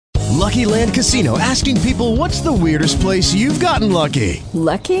Lucky Land Casino, asking people, what's the weirdest place you've gotten lucky?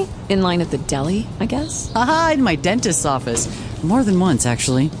 Lucky? In line at the deli, I guess? Aha, in my dentist's office. More than once,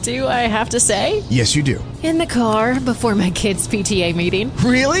 actually. Do I have to say? Yes, you do. In the car before my kids' PTA meeting.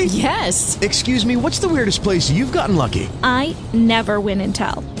 Really? Yes. Excuse me, what's the weirdest place you've gotten lucky? I never win and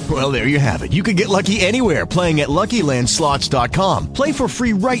tell. Well, there you have it. You can get lucky anywhere, playing at LuckyLandSlots.com. Play for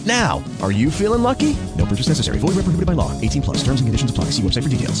free right now. Are you feeling lucky? No purchase necessary. Void where prohibited by law. 18 plus. Terms and conditions apply. See website for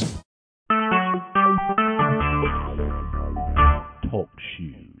details. Talk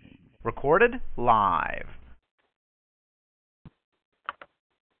shoes. Recorded live.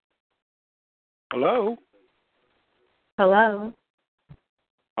 Hello. Hello.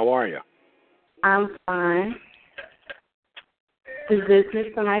 How are you? I'm fine. Is this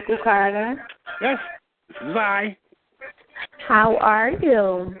Mr. Michael Carter? Yes, this is I. How are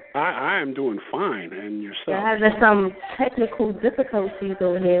you? I am doing fine, and yourself? There having some technical difficulties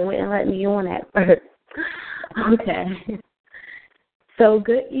over here. Wouldn't let me on at first. Okay. So,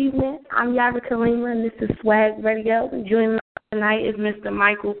 good evening. I'm Yara Kalima, and this is Swag Radio. Joining me tonight is Mr.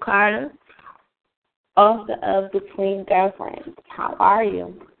 Michael Carter, author of Between Girlfriends. How are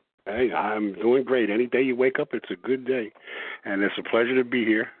you? Hey, I'm doing great. Any day you wake up, it's a good day, and it's a pleasure to be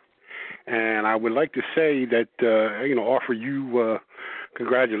here. And I would like to say that, offer you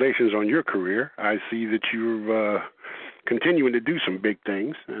congratulations on your career. I see that you're continuing to do some big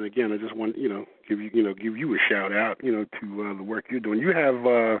things. And again, I just want give you a shout out, to the work you're doing. You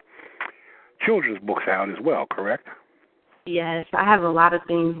have children's books out as well, correct? Yes, I have a lot of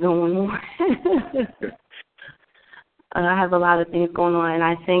things going on. I have a lot of things going on, and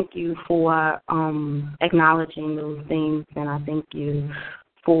I thank you for acknowledging those things, and I thank you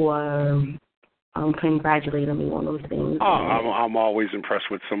for congratulating me on those things. Oh, I'm always impressed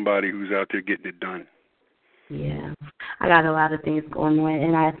with somebody who's out there getting it done. Yeah, I got a lot of things going on,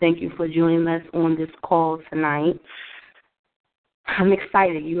 and I thank you for joining us on this call tonight. I'm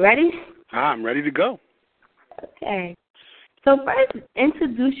excited. You ready? I'm ready to go. Okay. So first,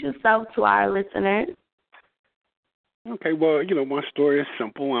 introduce yourself to our listeners. Okay, well, my story is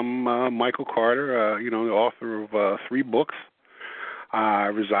simple. I'm Michael Carter, the author of 3 books. I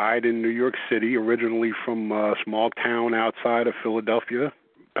reside in New York City, originally from a small town outside of Philadelphia,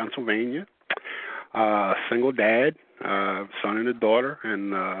 Pennsylvania. Single dad, son and a daughter,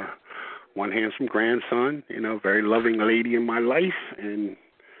 and one handsome grandson, very loving lady in my life, and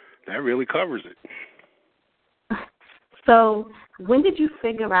that really covers it. So when did you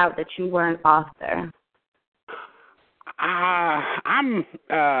figure out that you were an author? I'm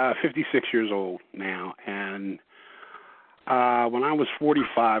 56 years old now, and when I was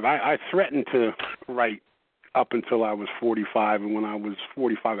 45, I threatened to write up until I was 45, and when I was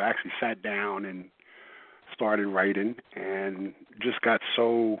 45, I actually sat down and started writing, and just got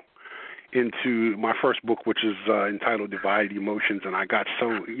so into my first book, which is entitled Divided Emotions, and I got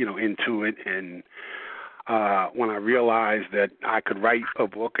so into it, and when I realized that I could write a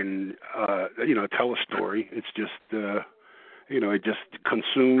book and tell a story, it's just it just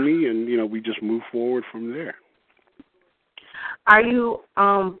consumed me, and we just moved forward from there. Are you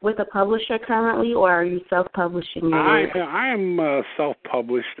with a publisher currently, or are you self-publishing your work? I am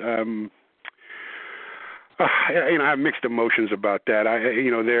self-published. I have mixed emotions about that.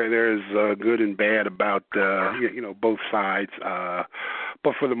 There's good and bad about both sides.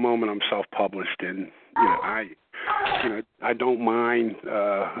 But for the moment, I'm self-published, and I don't mind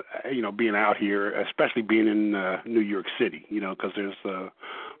being out here, especially being in New York City, because there's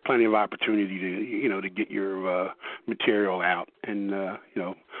plenty of opportunity to get your material out, and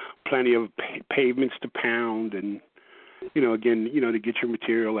plenty of pavements to pound, and to get your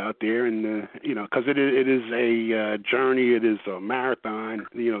material out there, and because it is a journey, it is a marathon.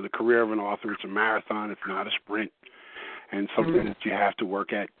 The career of an author is a marathon. It's not a sprint, and something that you have to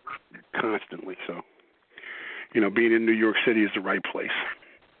work at constantly. So, being in New York City is the right place.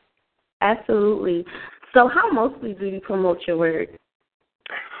 Absolutely. So, how mostly do you promote your work?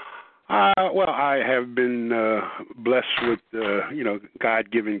 Well, I have been blessed with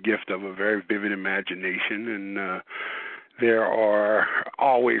God-given gift of a very vivid imagination, and there are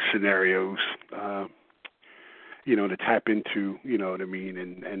always scenarios, to tap into, what I mean?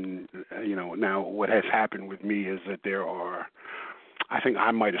 And now what has happened with me is that there are, I think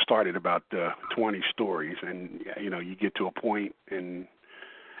I might have started about 20 stories, and, you get to a point, and,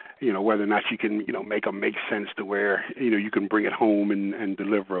 whether or not you can, make them make sense to where, you can bring it home and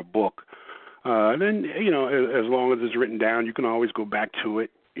deliver a book. Then, as long as it's written down, you can always go back to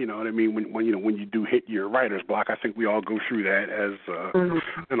it. You know what I mean? When you do hit your writer's block, I think we all go through that as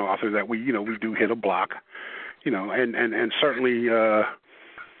an author, that we do hit a block. And certainly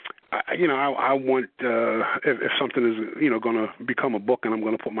I want if something is going to become a book and I'm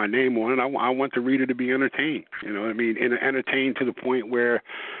going to put my name on it, I want the reader to be entertained. You know what I mean? And entertained to the point where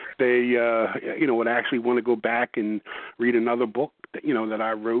they would actually want to go back and read another book that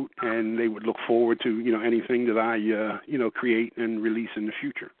I wrote, and they would look forward to anything that I create and release in the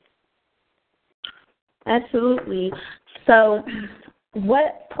future. Absolutely. So,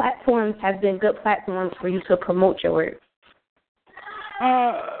 what platforms have been good platforms for you to promote your work?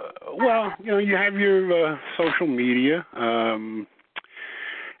 Well, you have your social media,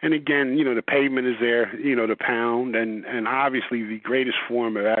 and again, the pavement is there, the pound, and obviously the greatest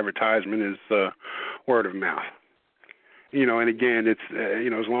form of advertisement is word of mouth. And again, it's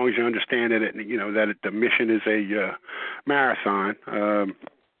as long as you understand that that the mission is a marathon,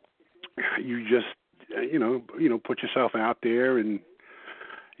 you just put yourself out there, and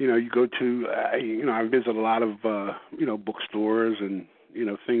you go to I visit a lot of bookstores and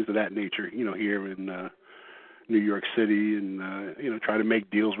things of that nature here in New York City, and try to make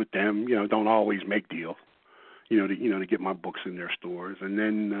deals with them. Don't always make deals to get my books in their stores, and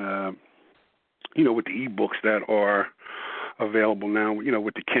then with the e-books that are available now,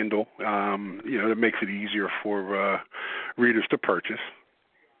 with the Kindle, it makes it easier for readers to purchase.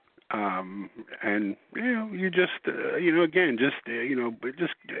 And you just again just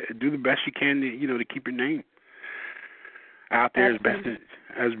do the best you can to keep your name out there as best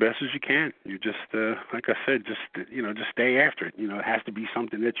as you can. You just like I said, just stay after it. It has to be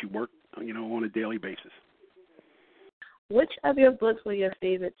something that you work on a daily basis. Which of your books were your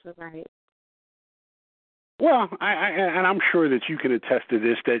favorite to write? Well, and I'm sure that you can attest to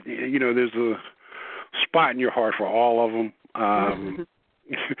this, that there's a spot in your heart for all of them.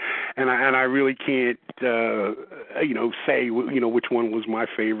 And I really can't say which one was my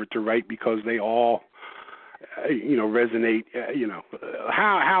favorite to write, because they all resonate.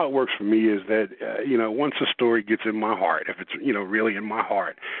 How it works for me is that once a story gets in my heart, if it's really in my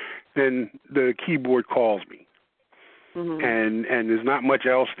heart, then the keyboard calls me. Mm-hmm. And there's not much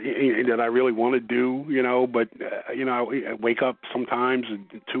else that I really want to do, but I wake up sometimes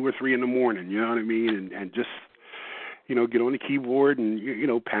at 2 or 3 in the morning, you know what I mean, and just get on the keyboard and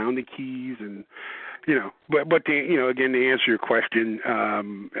pound the keys, and but again, to answer your question,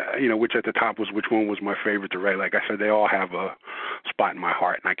 which at the top was which one was my favorite to write, like I said, they all have a spot in my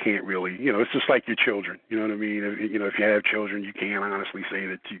heart, and I can't really, it's just like your children, you know what I mean? If you have children, you can't honestly say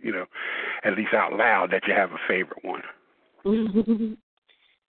that at least out loud, that you have a favorite one.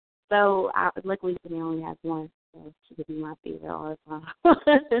 So, luckily, we only have one, so she could be my favorite all the time.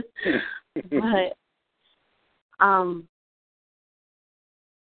 But,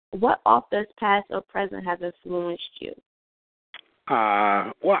 what authors, past or present, have influenced you?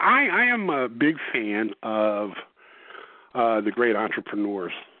 Well, I am a big fan of the great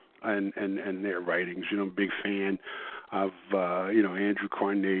entrepreneurs and their writings. Big fan of Andrew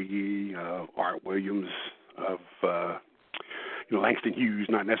Carnegie, Art Williams, of Langston Hughes.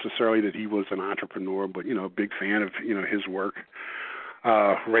 Not necessarily that he was an entrepreneur, but a big fan of his work.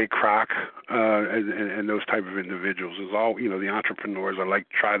 Ray Kroc, and those type of individuals is all, the entrepreneurs. I like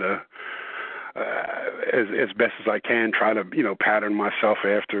try to, as best as I can, try to, pattern myself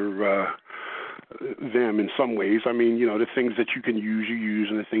after them in some ways. I mean, the things that you can use, you use,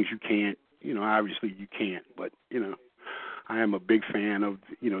 and the things you can't, obviously you can't. But, I am a big fan of,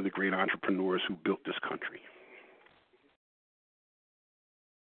 the great entrepreneurs who built this country.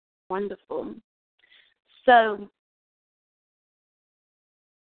 Wonderful. So,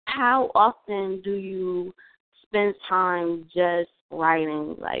 how often do you spend time just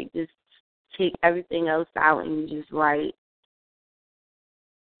writing, like just take everything else out and you just write?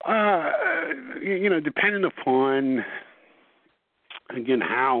 Depending upon, again,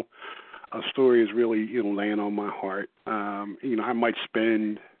 how a story is really, laying on my heart. I might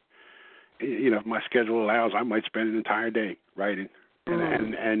spend, if my schedule allows, I might spend an entire day writing.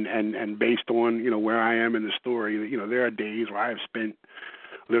 Mm-hmm. And based on, where I am in the story, there are days where I have spent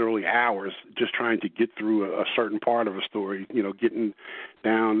literally hours just trying to get through a certain part of a story, getting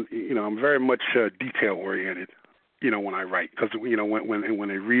down, I'm very much detail-oriented, when I write. Because, when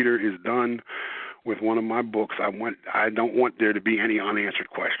a reader is done with one of my books, I don't want there to be any unanswered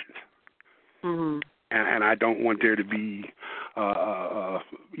questions. Mm-hmm. And I don't want there to be,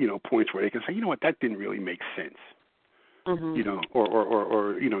 points where they can say, that didn't really make sense. Mm-hmm.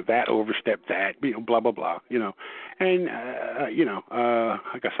 Or that overstepped that, blah, blah, blah, And,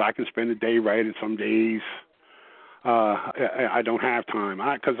 like I said, I can spend a day writing. Some days I don't have time.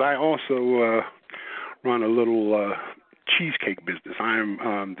 Because I also run a little cheesecake business. I'm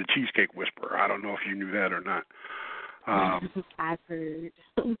the Cheesecake Whisperer. I don't know if you knew that or not. I've heard.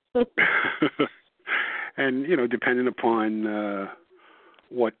 And depending upon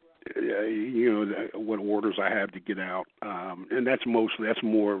what what orders I have to get out, and that's more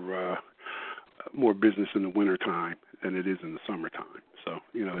business in the wintertime than it is in the summertime. So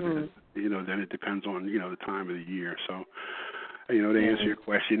then it depends on the time of the year. So to answer your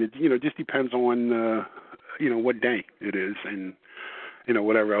question, it just depends on what day it is and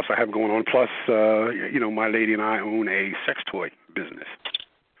whatever else I have going on. Plus my lady and I own a sex toy business.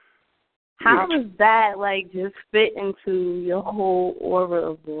 How does that just fit into your whole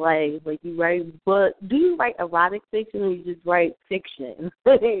aura of life? You write books. Do you write erotic fiction or you just write fiction?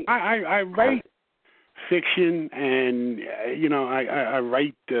 I write fiction, and I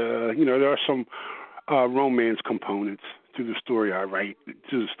write. There are some romance components to the story I write,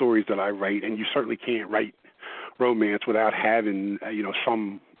 to the stories that I write, and you certainly can't write romance without having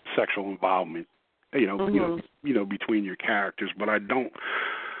some sexual involvement. Between your characters, but I don't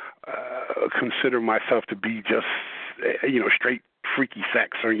consider myself to be just straight freaky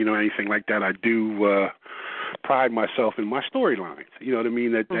sex or anything like that. I do pride myself in my storylines. You know what I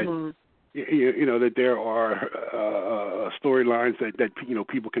mean? That that there are storylines that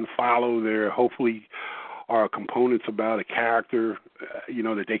people can follow. There hopefully are components about a character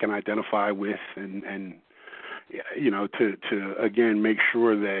that they can identify with, and to again make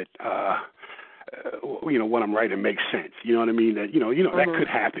sure that what I'm writing makes sense. You know what I mean? That that could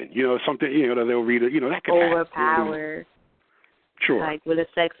happen. Something that they'll read it. That could overpower. Happen. Sure. Where the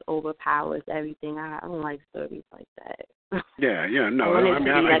sex overpowers everything. I don't like stories like that. Yeah, no. I want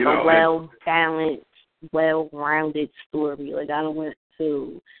it to be a well-balanced, well-rounded story. I don't want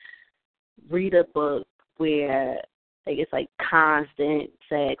to read a book where it's constant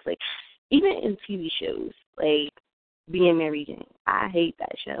sex. Even in TV shows, Being Mary Jane. I hate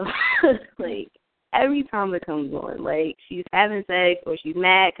that show. Every time it comes on, she's having sex or she's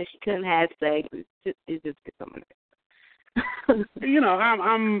mad because she couldn't have sex. It just gets on my nerves.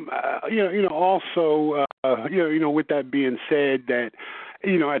 I'm also with that being said, that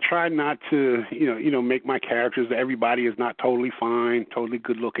I try not to make my characters that everybody is not totally fine, totally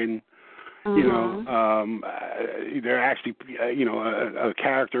good looking. They're actually a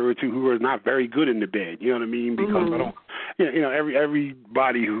character or two who are not very good in the bed. You know what I mean? Because I don't.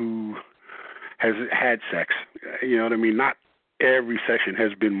 Everybody who has had sex. You know what I mean? Not every session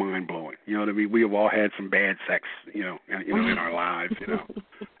has been mind blowing. You know what I mean? We have all had some bad sex, in our lives,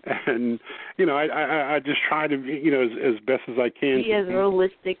 And I just try to as best as I can be as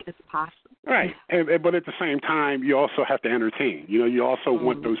realistic as possible. Right. But at the same time, you also have to entertain. You also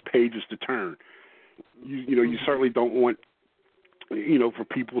want those pages to turn. You certainly don't want for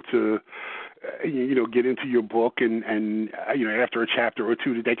people to get into your book and after a chapter or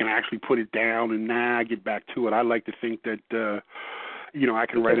two that they can actually put it down and get back to it. I like to think that I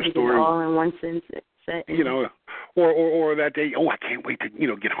can write a story all in one sentence. Or that day, I can't wait to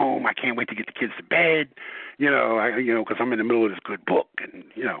get home. I can't wait to get the kids to bed. Because I'm in the middle of this good book and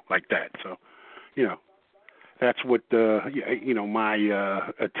like that. So, that's what my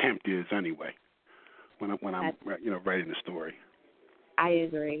attempt is anyway when I'm writing the story. I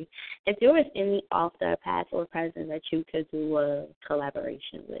agree. If there was any author, past or present, that you could do a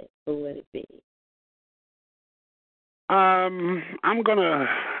collaboration with, who would it be? I'm gonna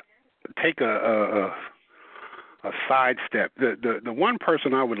take a sidestep. The one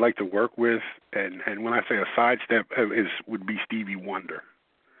person I would like to work with, and when I say a sidestep, would be Stevie Wonder.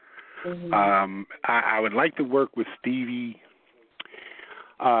 I would like to work with Stevie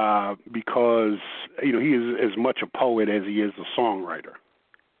because he is as much a poet as he is a songwriter.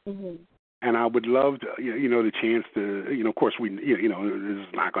 And I would love to, the chance to, of course, this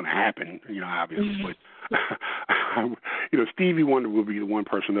is not going to happen, obviously, but, Stevie Wonder would be the one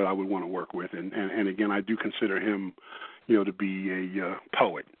person that I would want to work with. And again, I do consider him, to be a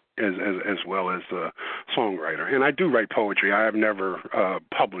poet as well as a songwriter. And I do write poetry. I have never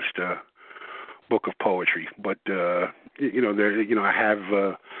published a book of poetry, but, I have,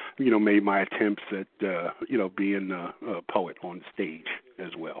 made my attempts at, being a poet on stage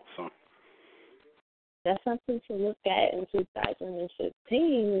as well, so. That's something to look at in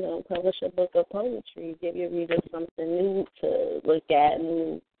 2015, publish a book of poetry, give your readers something new to look at,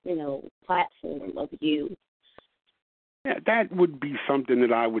 new, platform of you. Yeah, that would be something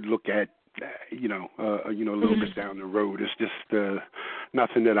that I would look at, a little bit down the road. It's just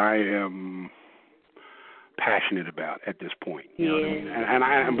nothing that I am passionate about at this point. You know what I mean?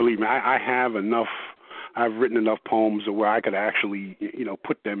 And believe me, I have enough, I've written enough poems where I could actually,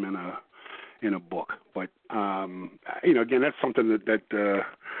 put them in a book. But, again, that's something that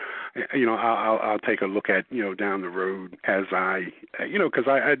I'll take a look at, down the road as I, because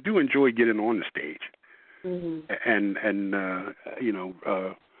I do enjoy getting on the stage, and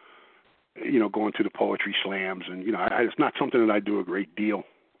going to the poetry slams, and it's not something that I do a great deal,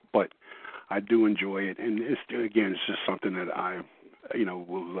 but I do enjoy it, and it's just something that I,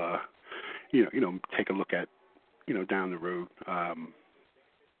 will, take a look at, down the road. I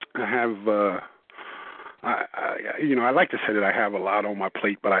have. I like to say that I have a lot on my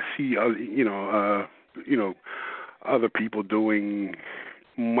plate, but I see, other people doing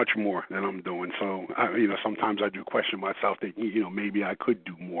much more than I'm doing. So, sometimes I do question myself that, maybe I could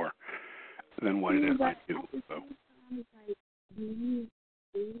do more than what it is I do. So. When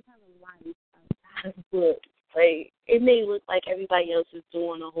you have a life outside of books, like, it may look like everybody else is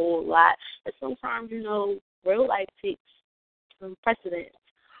doing a whole lot, but sometimes, real life takes some precedence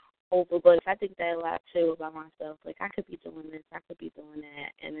over books. I think that a lot too about myself. Like, I could be doing this, I could be doing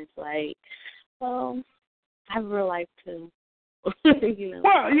that, and it's like, well, I have a real life too.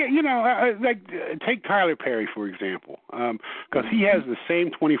 Well, like take Tyler Perry for example, because he has the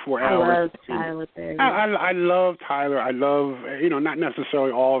same 24 hours. I love Tyler Perry. I love Tyler. I love not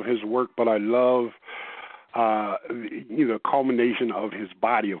necessarily all of his work, but I love the culmination of his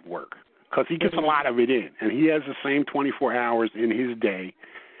body of work, because he gets a lot of it in, and he has the same 24 hours in his day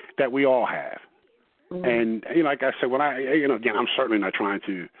that we all have. And like I said, when again, I'm certainly not trying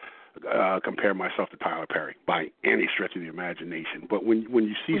to compare myself to Tyler Perry by any stretch of the imagination. But when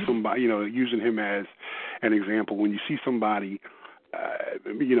you see somebody, using him as an example, when you see somebody,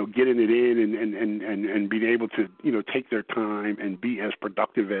 getting it in and being able to, take their time and be as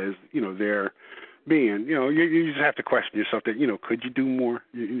productive as, they're being, you just have to question yourself that, could you do more?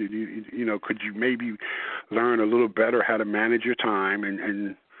 Could you maybe learn a little better how to manage your time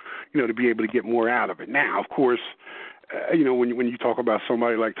and to be able to get more out of it. Now, of course, when you talk about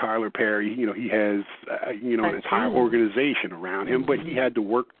somebody like Tyler Perry, he has, an entire organization around him, but he had to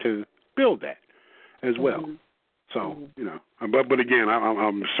work to build that as well. So, but again,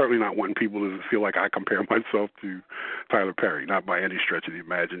 I'm certainly not wanting people to feel like I compare myself to Tyler Perry, not by any stretch of the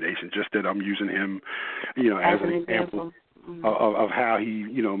imagination, just that I'm using him, as an example of how he,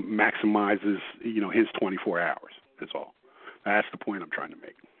 maximizes, his 24 hours. That's all. That's the point I'm trying to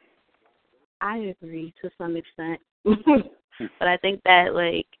make. I agree to some extent. But I think that,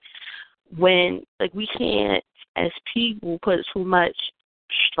 when we can't, as people, put too much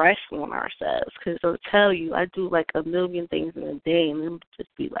stress on ourselves, because I'll tell you, I do, a million things in a day, and then just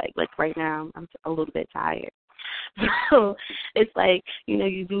be like right now, I'm a little bit tired. So it's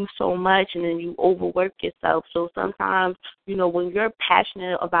you do so much, and then you overwork yourself. So sometimes, when you're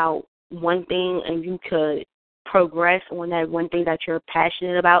passionate about one thing and you could progress on that one thing that you're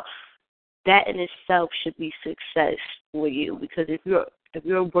passionate about, that in itself should be success for you, because if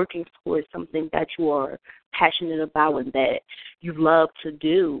you're working towards something that you are passionate about and that you love to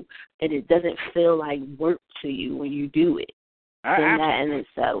do, and it doesn't feel like work to you when you do it, then that in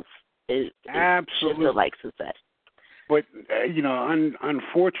itself should feel like success. But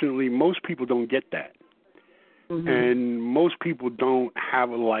unfortunately, most people don't get that. And most people don't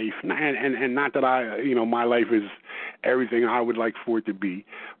have a life, and not that my life is everything I would like for it to be,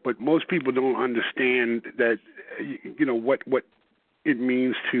 but most people don't understand that, what it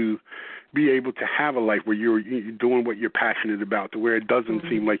means to be able to have a life where you're doing what you're passionate about, to where it doesn't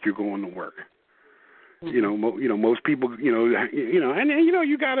seem like you're going to work. Most people, and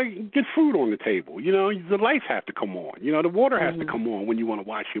you got to get food on the table. The lights have to come on. The water has to come on when you want to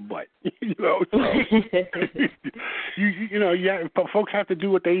wash your butt. So folks have to do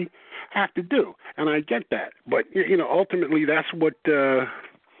what they have to do, and I get that. But ultimately, that's what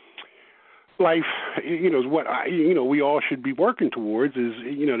life, is what we all should be working towards, is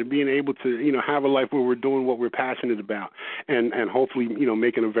to being able to have a life where we're doing what we're passionate about, and hopefully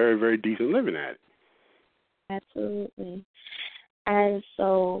making a very, very decent living at it. Absolutely. And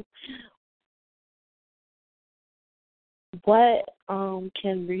so, what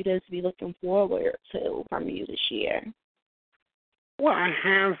can readers be looking forward to from you this year? Well, I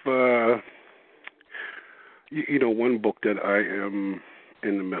have, one book that I am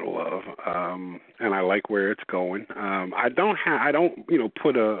in the middle of, and I like where it's going. I don't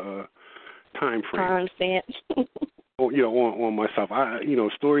put a time frame. Time stamp. On myself.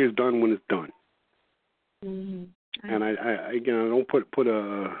 Story is done when it's done. And I don't put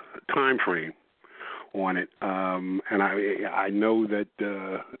a time frame on it. And I know that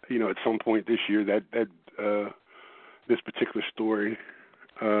at some point this year that this particular story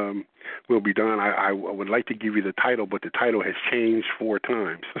will be done. I would like to give you the title, but the title has changed 4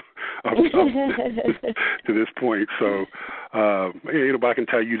 times up to this point. So But I can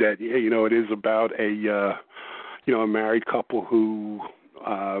tell you that it is about a a married couple who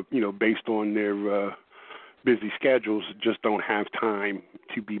based on their busy schedules just don't have time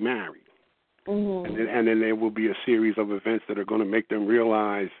to be married. Mm-hmm. And then there will be a series of events that are going to make them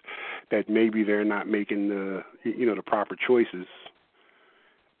realize that maybe they're not making the proper choices,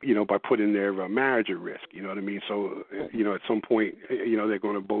 by putting their marriage at risk. You know what I mean? So, at some point, they're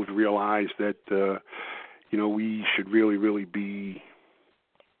going to both realize that, we should really, really be,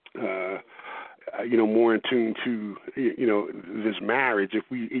 more in tune to, this marriage. If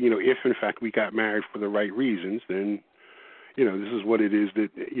we, if in fact we got married for the right reasons, then, this is what it is that,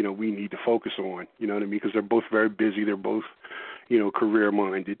 we need to focus on, you know what I mean? Because they're both very busy. They're both,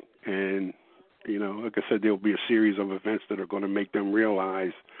 career-minded. And, like I said, there'll be a series of events that are going to make them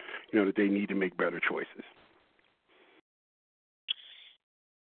realize, that they need to make better choices.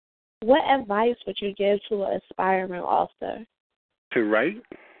 What advice would you give to an aspiring author? To write?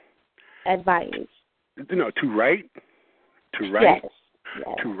 Advice. No, to write. To write. Yes.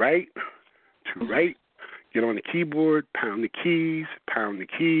 Yes. To write. To write. Get on the keyboard, pound the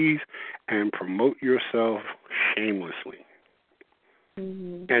keys, and promote yourself shamelessly.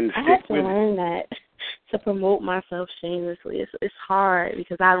 Mm-hmm. And I stick have to with learn that, to promote myself shamelessly. It's hard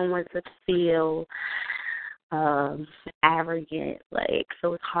because I don't want to feel arrogant,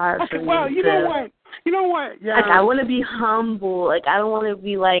 so it's hard for me. Well, you know what? Yeah. I want to be humble. I don't want to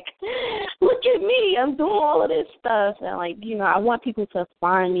be like, look at me, I'm doing all of this stuff. And I want people to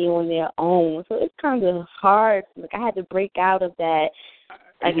find me on their own. So it's kind of hard. I had to break out of that.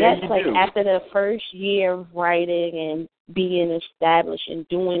 I guess after the first year of writing and being established and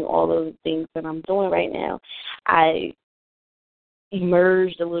doing all of the things that I'm doing right now, I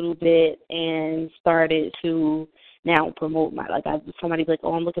emerged a little bit and started to now promote somebody be like,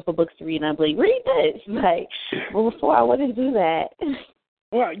 oh, I'm looking for books to read, and I'm like, read this. Well, before I wouldn't do that.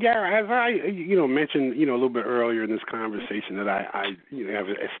 Well, yeah, as I mentioned a little bit earlier in this conversation, that I have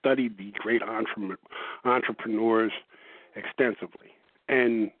studied the great entrepreneurs extensively,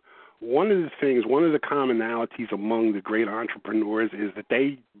 and one of the commonalities among the great entrepreneurs is that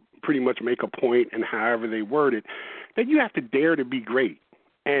they pretty much make a point, and however they word it, that you have to dare to be great.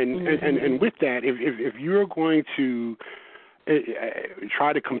 And mm-hmm. and with that, if you're going to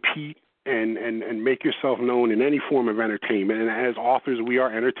try to compete and make yourself known in any form of entertainment, and as authors, we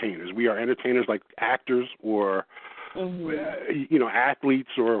are entertainers. We are entertainers like actors or mm-hmm. Athletes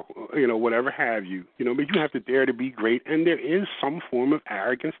or whatever have you. But you have to dare to be great, and there is some form of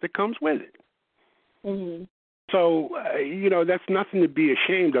arrogance that comes with it. Mm-hmm. So that's nothing to be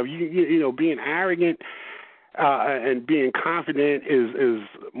ashamed of. Being arrogant and being confident is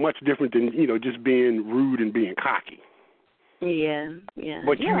much different than just being rude and being cocky. Yeah.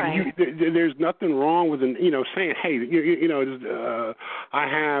 But there's nothing wrong with saying, hey, I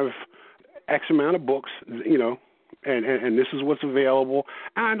have X amount of books, and this is what's available,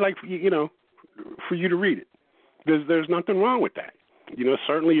 and I'd like for you to read it. There's nothing wrong with that.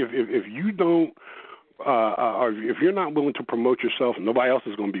 Certainly if you don't, or if you're not willing to promote yourself, nobody else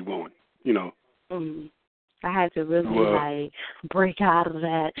is going to be willing. Mm-hmm. I had to really break out of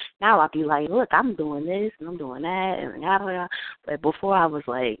that. Now I'd be like, look, I'm doing this and I'm doing that and blah, blah, blah. But before I was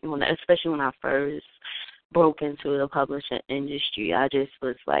especially when I first broke into the publishing industry, I just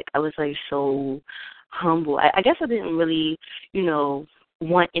was so humble. I guess I didn't really,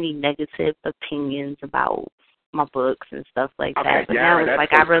 want any negative opinions about my books and stuff like that. But now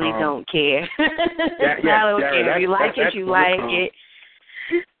it's I really don't care. I don't care. If you like it, you like it.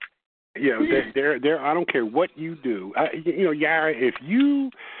 Yeah, I don't care what you do. Yara, if you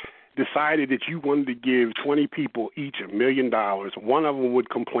decided that you wanted to give 20 people each $1 million, one of them would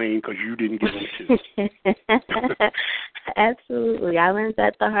complain because you didn't give them two. Absolutely. I learned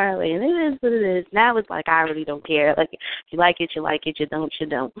that the hard way, and it is what it is. Now it's I really don't care. If you like it, you like it. You don't, you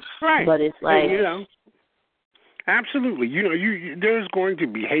don't. Right. But it's absolutely. There's going to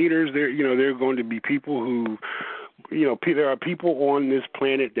be haters. There are going to be people who, there are people on this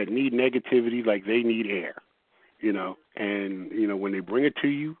planet that need negativity like they need air, and, when they bring it to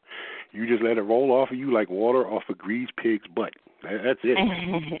you, you just let it roll off of you like water off a greased pig's butt. That's it.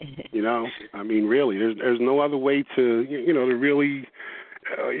 I mean, really, there's no other way to, to really,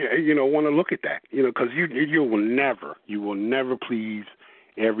 want to look at that, because you will never please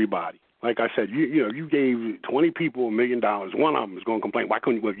everybody. Like I said, you gave 20 people $1 million. One of them is going to complain. Why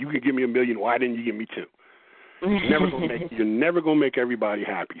couldn't? Well, if you could give me $1 million, why didn't you give me $2 million? You're never gonna make everybody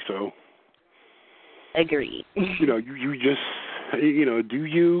happy. So, agreed. You just do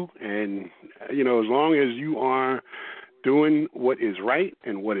you, and as long as you are doing what is right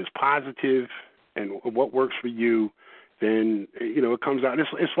and what is positive and what works for you, then, it comes out.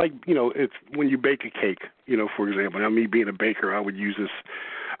 It's like, it's when you bake a cake, for example. Now, me being a baker, I would use this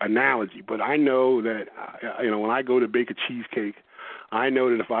analogy. But I know that, when I go to bake a cheesecake, I know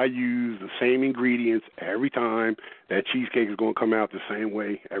that if I use the same ingredients every time, that cheesecake is going to come out the same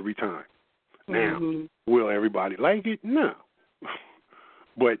way every time. Now, will everybody like it? No.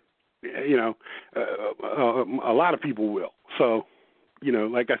 But, a lot of people will. So,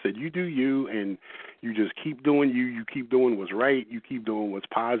 like I said, you do you, and you just keep doing you. You keep doing what's right. You keep doing what's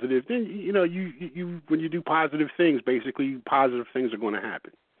positive. Then, you when you do positive things, basically positive things are going to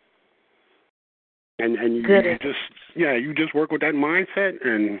happen. And you just work with that mindset,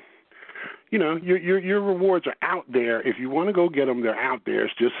 and your rewards are out there. If you want to go get them, they're out there.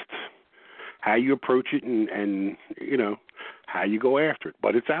 It's just how you approach it, and how you go after it.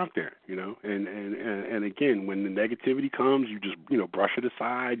 But it's out there, And again, when the negativity comes, you just brush it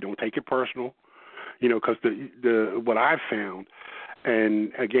aside. Don't take it personal, because the what I've found.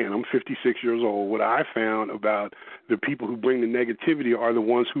 And again, I'm 56 years old. What I found about the people who bring the negativity are the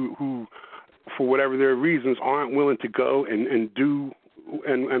ones who for whatever their reasons, aren't willing to go and do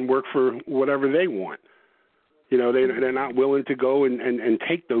and work for whatever they want. They're not willing to go and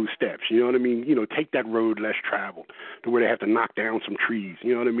take those steps. You know what I mean? Take that road less traveled to where they have to knock down some trees.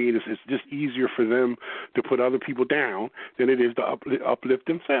 You know what I mean? It's just easier for them to put other people down than it is to uplift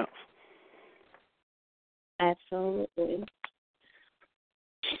themselves. Absolutely.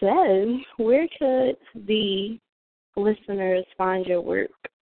 So, where could the listeners find your work?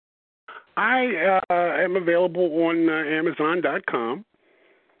 I am available on Amazon.com.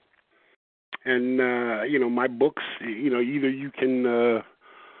 And, my books, either you can,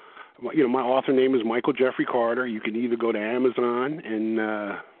 my author name is Michael Jeffrey Carter. You can either go to Amazon and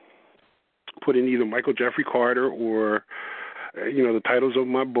put in either Michael Jeffrey Carter or, the titles of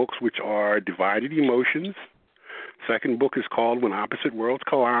my books, which are Divided Emotions. Second book is called When Opposite Worlds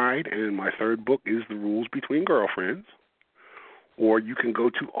Collide. And my third book is The Rules Between Girlfriends. Or you can go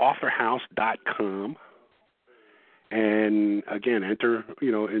to authorhouse.com. And again, enter,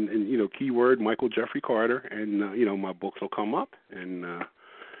 in keyword Michael Jeffrey Carter, and my books will come up, and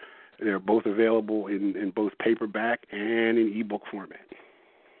they're both available in both paperback and in ebook format.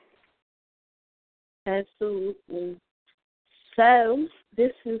 Absolutely. So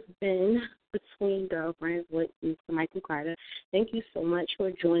this has been Between Girlfriends with Mr. Michael Carter. Thank you so much for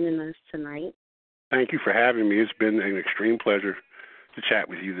joining us tonight. Thank you for having me. It's been an extreme pleasure to chat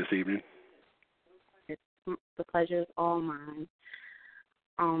with you this evening. The pleasure is all mine.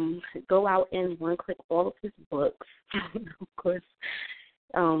 Go out and one-click all of his books. Of course,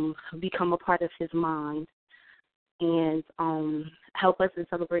 become a part of his mind. And help us in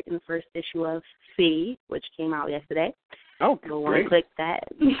celebrating the first issue of Fee, which came out yesterday. Oh, go great. One-click that.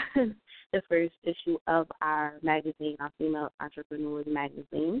 The first issue of our magazine, our Female Entrepreneurs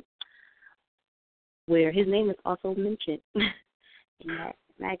magazine, where his name is also mentioned in that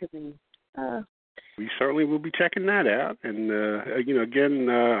magazine. We certainly will be checking that out. And, again,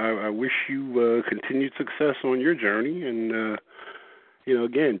 I wish you continued success on your journey. And,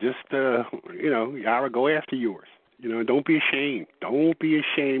 again, just, Yara, go after yours. Don't be ashamed. Don't be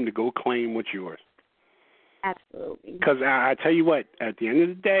ashamed to go claim what's yours. Absolutely. Because I tell you what, at the end of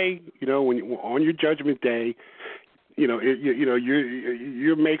the day, when you, on your judgment day,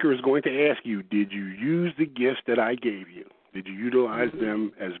 your maker is going to ask you, did you use the gifts that I gave you? Did you utilize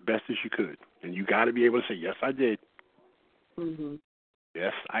them as best as you could? And you got to be able to say, yes, I did. Mm-hmm.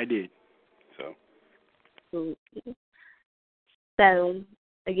 Yes, I did. So,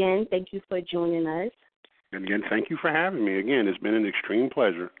 again, thank you for joining us. And again, thank you for having me. Again, it's been an extreme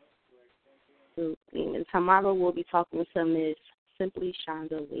pleasure. And tomorrow we'll be talking to Ms. Simply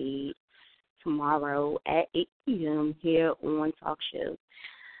Shonda Wade tomorrow at 8 p.m. here on Talk Show.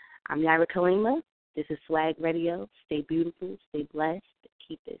 I'm Yara Kalima. This is Swag Radio. Stay beautiful, stay blessed,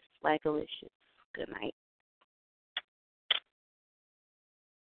 keep it swagalicious. Good night.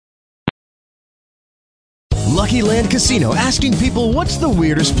 Lucky Land Casino, asking people, what's the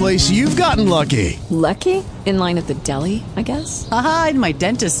weirdest place you've gotten lucky? Lucky? In line at the deli, I guess? Aha, in my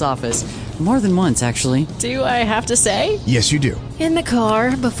dentist's office. More than once, actually. Do I have to say? Yes, you do. In the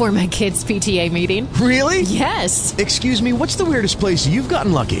car before my kids' PTA meeting. Really? Yes. Excuse me, what's the weirdest place you've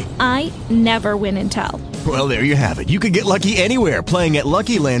gotten lucky? I never win and tell. Well, there you have it. You can get lucky anywhere, playing at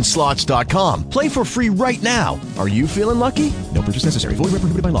LuckyLandSlots.com. Play for free right now. Are you feeling lucky? No purchase necessary. Void where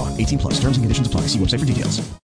prohibited by law. 18+. Terms and conditions apply. See website for details.